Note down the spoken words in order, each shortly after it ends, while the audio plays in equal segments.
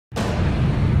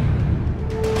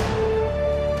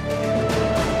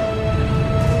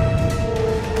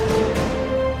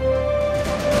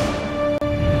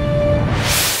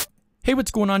Hey, what's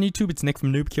going on YouTube? It's Nick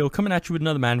from NoobKill coming at you with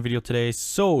another Madden video today.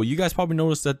 So you guys probably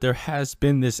noticed that there has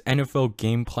been this NFL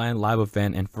GamePlan live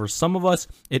event, and for some of us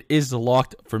it is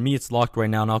locked. For me it's locked right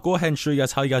now, and I'll go ahead and show you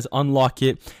guys how you guys unlock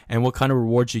it and what kind of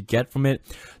rewards you get from it.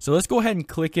 So let's go ahead and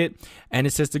click it, and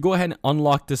it says to go ahead and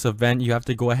unlock this event you have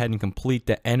to go ahead and complete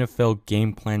the NFL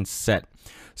GamePlan set.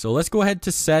 So let's go ahead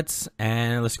to sets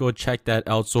and let's go check that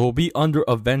out. So we'll be under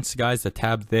events, guys, the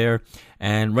tab there,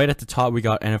 and right at the top we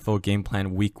got NFL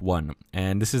GamePlan week 1,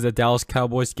 and this is the Dallas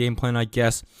Cowboys game plan, I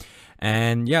guess.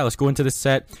 And yeah, let's go into the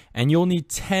set, and you'll need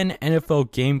 10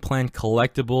 NFL GamePlan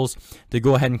collectibles to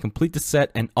go ahead and complete the set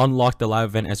and unlock the live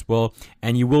event as well,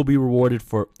 and you will be rewarded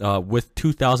for with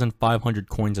 2,500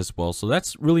 coins as well. So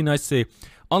that's really nice to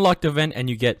unlock the event and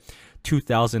you get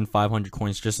 2,500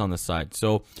 coins just on the side.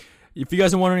 So if you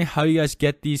guys are wondering how you guys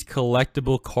get these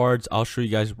collectible cards, I'll show you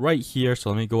guys right here. So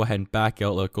let me go ahead and back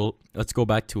out. Let's go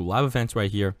back to live events right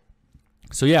here.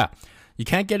 So yeah, you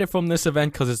can't get it from this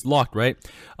event because it's locked, right?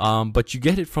 But you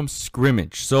get it from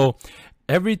scrimmage. So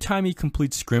every time you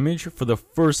complete scrimmage for the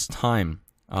first time,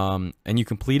 and you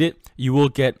complete it, you will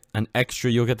get an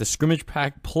extra. You'll get the scrimmage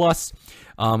pack plus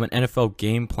an NFL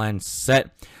GamePlan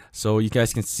set. So you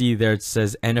guys can see there it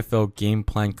says NFL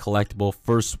GamePlan collectible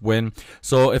first win.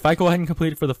 So if I go ahead and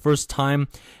complete it for the first time,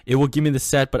 it will give me the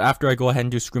set, but after I go ahead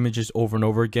and do scrimmages over and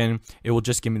over again, it will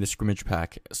just give me the scrimmage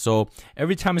pack. So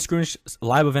every time a scrimmage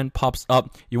live event pops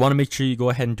up, you want to make sure you go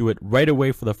ahead and do it right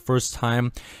away for the first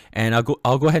time. And I'll go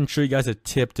ahead and show you guys a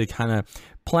tip to kind of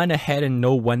plan ahead and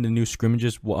know when the new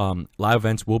scrimmages live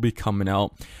events will be coming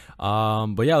out.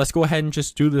 But yeah, let's go ahead and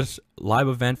just do this live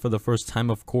event for the first time,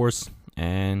 of course.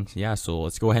 And yeah, so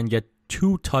let's go ahead and get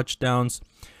 2 touchdowns.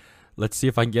 Let's see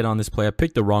if I can get on this play. I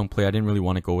picked the wrong play. I didn't really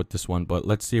want to go with this one, but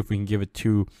let's see if we can give it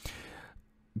to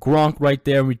Gronk right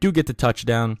there. We do get the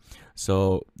touchdown.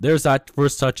 So there's that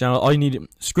first touchdown. All you need,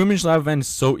 scrimmage live event is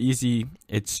so easy.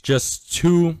 It's just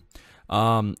two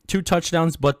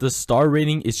touchdowns, but the star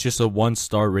rating is just a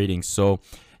 1-star rating. So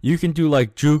you can do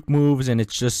like juke moves, and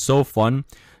it's just so fun.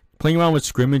 Playing around with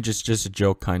scrimmage is just a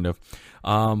joke, kind of.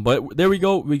 But there we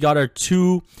go. We got our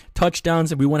 2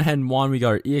 touchdowns, and we went ahead and won. We got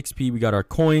our EXP, we got our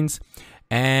coins,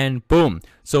 and boom.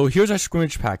 So here's our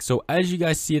scrimmage pack. So as you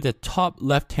guys see at the top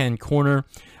left-hand corner,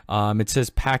 it says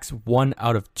packs 1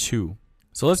 out of 2.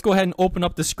 So let's go ahead and open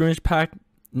up the scrimmage pack.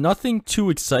 Nothing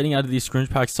too exciting out of these scrimmage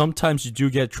packs. Sometimes you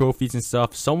do get trophies and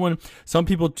stuff. Some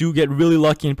people do get really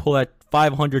lucky and pull that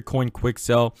 500 coin quick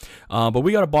sell, but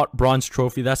we got a bronze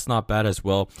trophy. That's not bad as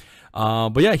well.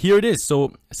 But yeah, here it is.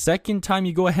 So second time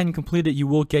you go ahead and complete it, you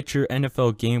will get your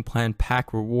NFL GamePlan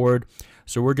pack reward.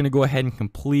 So we're gonna go ahead and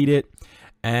complete it.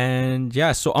 And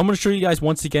yeah, so I'm going to show you guys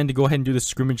once again to go ahead and do the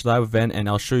scrimmage live event, and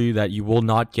I'll show you that you will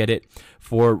not get it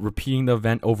for repeating the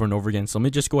event over and over again. So let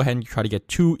me just go ahead and try to get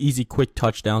 2 easy quick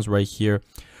touchdowns right here.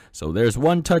 So there's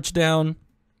 1 touchdown,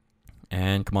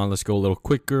 and come on, let's go a little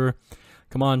quicker.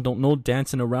 Come on, no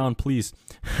dancing around, please.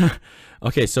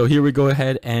 Okay, so here we go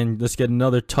ahead and let's get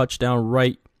another touchdown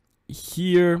right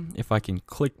here, if I can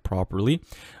click properly.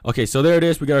 Okay, so there it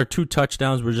is. We got our 2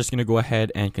 touchdowns. We're just gonna go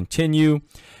ahead and continue,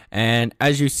 and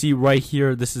as you see right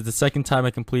here, this is the second time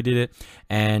I completed it,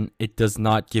 and it does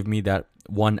not give me that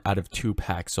 1 out of 2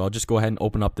 pack. So I'll just go ahead and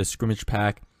open up this scrimmage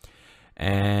pack,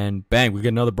 and bang, we get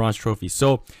another bronze trophy.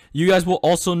 So you guys will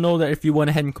also know that if you went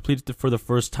ahead and completed it for the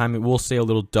first time, it will say a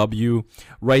little W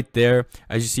right there.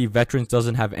 As you see, veterans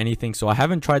doesn't have anything, so I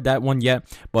haven't tried that one yet,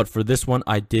 but for this one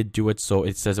I did do it, so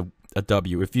it says a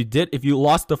W. If you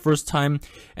lost the first time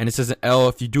and it says an L,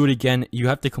 if you do it again, you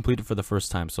have to complete it for the first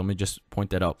time. So let me just point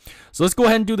that out. So let's go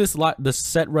ahead and do this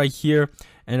set right here.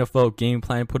 NFL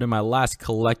GamePlan, put in my last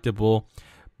collectible.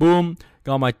 Boom,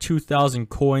 got my 2,000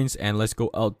 coins, and let's go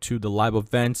out to the live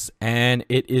events, and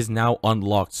it is now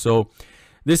unlocked. So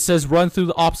this says run through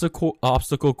the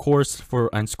obstacle course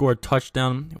and score a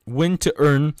touchdown. Win to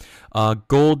earn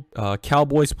gold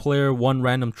Cowboys player, 1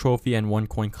 random trophy, and 1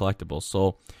 coin collectible.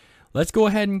 So let's go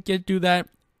ahead and do that,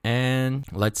 and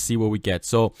let's see what we get.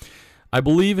 So I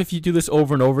believe if you do this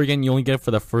over and over again, you only get it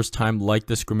for the first time, like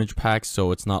the scrimmage pack.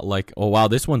 So it's not like, oh wow,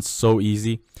 this one's so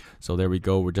easy. So there we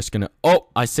go. We're just gonna, oh,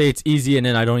 I say it's easy and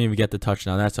then I don't even get the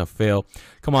touchdown. That's a fail.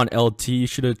 Come on, LT, you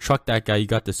should have trucked that guy. You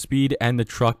got the speed and the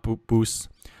truck boost.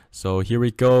 So here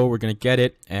we go. We're gonna get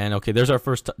it, and okay, there's our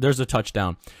first. There's a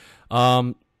touchdown.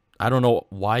 I don't know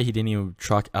why he didn't even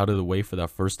truck out of the way for that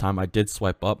first time. I did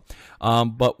swipe up.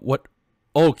 But what?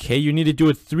 Okay, you need to do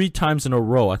it 3 times in a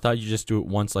row. I thought you just do it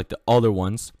once like the other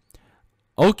ones.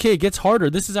 Okay, it gets harder.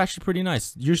 This is actually pretty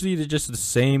nice. Usually they're just the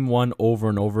same one over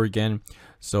and over again.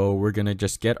 So we're gonna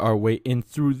just get our way in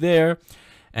through there,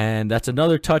 and that's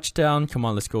another touchdown. Come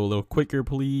on, let's go a little quicker,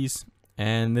 please.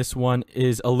 And this one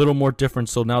is a little more different.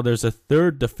 So now there's a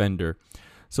third defender.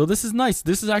 So this is nice.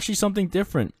 This is actually something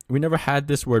different. We never had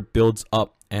this where it builds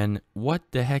up. And what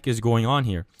the heck is going on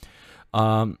here?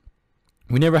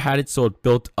 We never had it, so it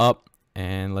built up.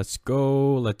 And let's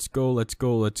go.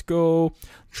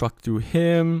 Truck through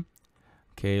him.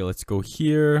 Okay, let's go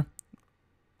here.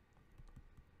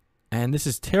 And this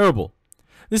is terrible.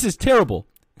 This is terrible.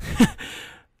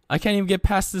 I can't even get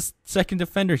past this second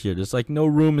defender here. There's like no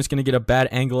room. It's going to get a bad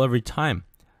angle every time.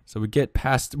 So we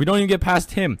don't even get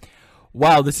past him.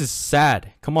 Wow, this is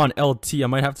sad. Come on, LT. I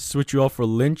might have to switch you out for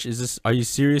Lynch. Are you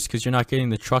serious? Because you're not getting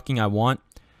the trucking I want.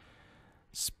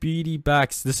 Speedy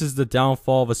backs. This is the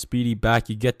downfall of a speedy back.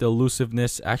 You get the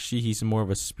elusiveness. Actually, he's more of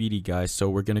a speedy guy. So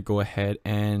we're going to go ahead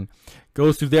and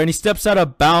go through there. And he steps out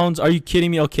of bounds. Are you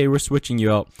kidding me? Okay, we're switching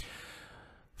you out.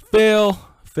 Fail.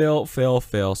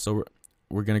 So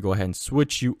we're going to go ahead and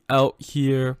switch you out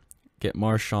here. Get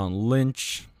Marshawn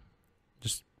Lynch.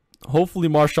 Just hopefully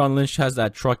Marshawn Lynch has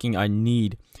that trucking I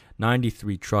need.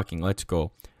 93 trucking. Let's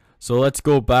go. So let's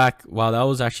go back. Wow, that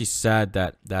was actually sad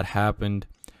that happened.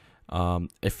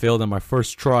 It failed on my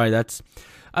first try.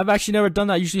 I've actually never done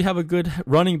that. I usually have a good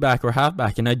running back or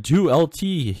halfback, and I do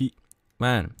LT.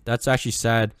 Man, that's actually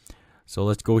sad. So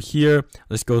let's go here.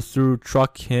 Let's go through,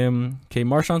 truck him. Okay,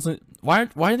 Marshawn's. Why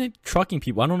are they trucking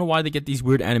people? I don't know why they get these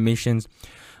weird animations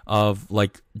of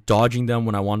like dodging them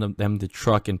when I want them to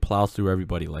truck and plow through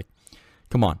everybody. Like,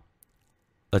 come on.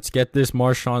 Let's get this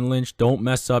Marshawn Lynch. Don't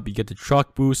mess up. You get the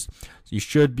truck boost. So you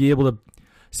should be able to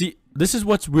see. This is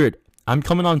what's weird. I'm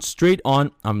coming on straight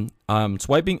on. I'm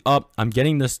swiping up. I'm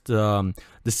getting this the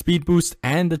speed boost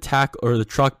and the the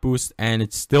truck boost, and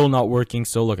it's still not working.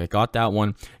 So look, I got that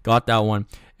one,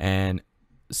 and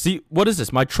see, what is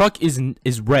this? My truck is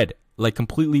red, like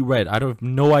completely red. I have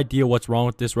no idea what's wrong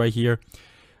with this right here.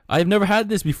 I've never had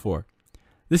this before.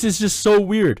 This is just so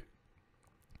weird.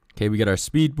 Okay, we get our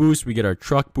speed boost, we get our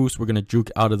truck boost. We're gonna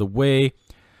juke out of the way,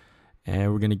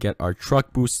 and we're gonna get our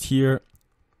truck boost here.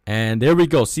 And there we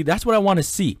go. See, that's what I want to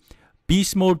see.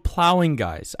 Beast mode plowing,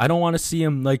 guys. I don't want to see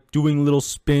him like doing little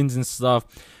spins and stuff.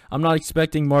 I'm not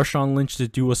expecting Marshawn Lynch to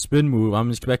do a spin move. I'm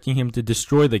expecting him to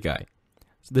destroy the guy.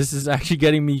 So this is actually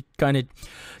getting me kind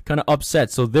of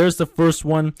upset. So there's the first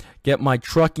one. Get my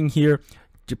trucking here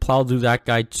to plow through that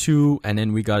guy too. And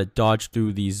then we got to dodge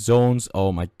through these zones.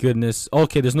 Oh my goodness.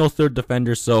 Okay, there's no third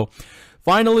defender. So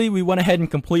finally, we went ahead and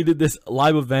completed this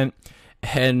live event.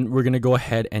 And we're going to go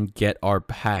ahead and get our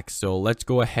pack. So let's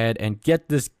go ahead and get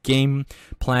this game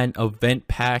plan event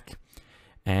pack.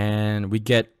 And we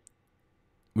get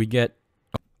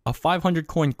a 500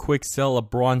 coin quick sell, a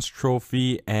bronze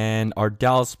trophy, and our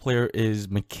Dallas player is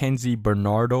Mackenzie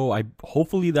Bernardo.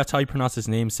 Hopefully that's how you pronounce his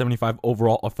name. 75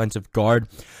 overall offensive guard.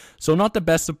 So not the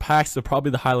best of packs. So probably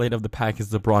the highlight of the pack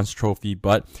is the bronze trophy.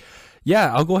 But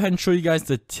yeah, I'll go ahead and show you guys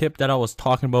the tip that I was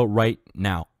talking about right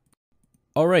now.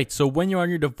 Alright, so when you're on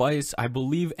your device, I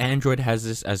believe Android has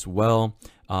this as well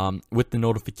with the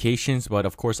notifications, but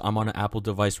of course I'm on an Apple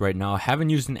device right now. I haven't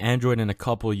used an Android in a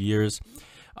couple years,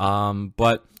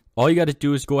 but all you got to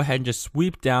do is go ahead and just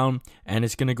sweep down, and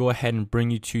it's going to go ahead and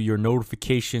bring you to your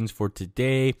notifications for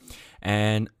today.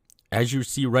 And as you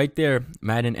see right there,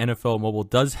 Madden NFL Mobile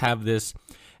does have this,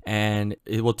 and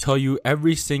it will tell you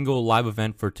every single live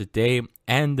event for today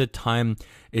and the time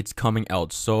it's coming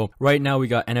out. So right now we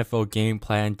got NFL game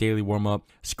plan, daily warm-up,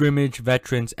 scrimmage,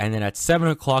 veterans, and then at 7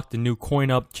 o'clock the new coin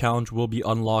up challenge will be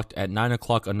unlocked. At 9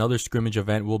 o'clock another scrimmage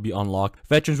event will be unlocked.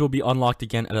 Veterans will be unlocked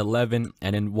again at 11,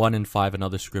 and then 1 and 5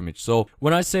 another scrimmage. So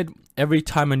when I said every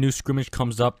time a new scrimmage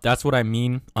comes up, that's what I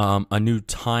mean, a new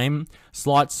time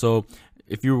slot. So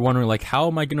if you were wondering like, how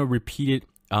am I going to repeat it,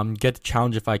 get the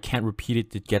challenge if I can't repeat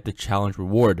it to get the challenge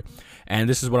reward? And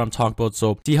this is what I'm talking about.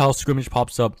 So see how scrimmage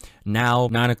pops up now,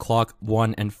 9 o'clock,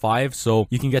 1 and 5. So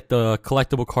you can get the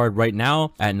collectible card right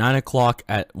now at 9 o'clock,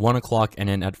 at 1 o'clock, and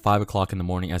then at 5 o'clock in the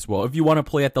morning as well. If you want to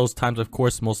play at those times, of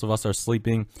course, most of us are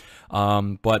sleeping.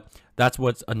 But that's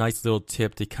what's a nice little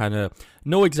tip to kind of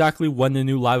know exactly when the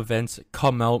new live events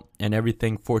come out and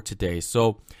everything for today.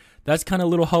 So that's kind of a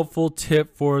little helpful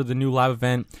tip for the new live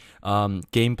event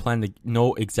game plan to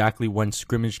know exactly when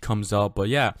scrimmage comes out. But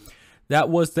yeah, that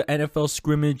was the NFL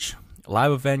scrimmage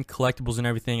live event, collectibles, and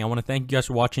everything. I want to thank you guys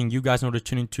for watching. You guys know what to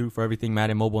tune into for everything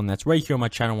Madden Mobile, and that's right here on my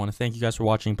channel. I want to thank you guys for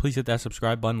watching. Please hit that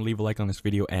subscribe button, leave a like on this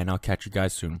video, and I'll catch you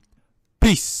guys soon.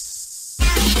 Peace.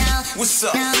 What's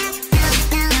up?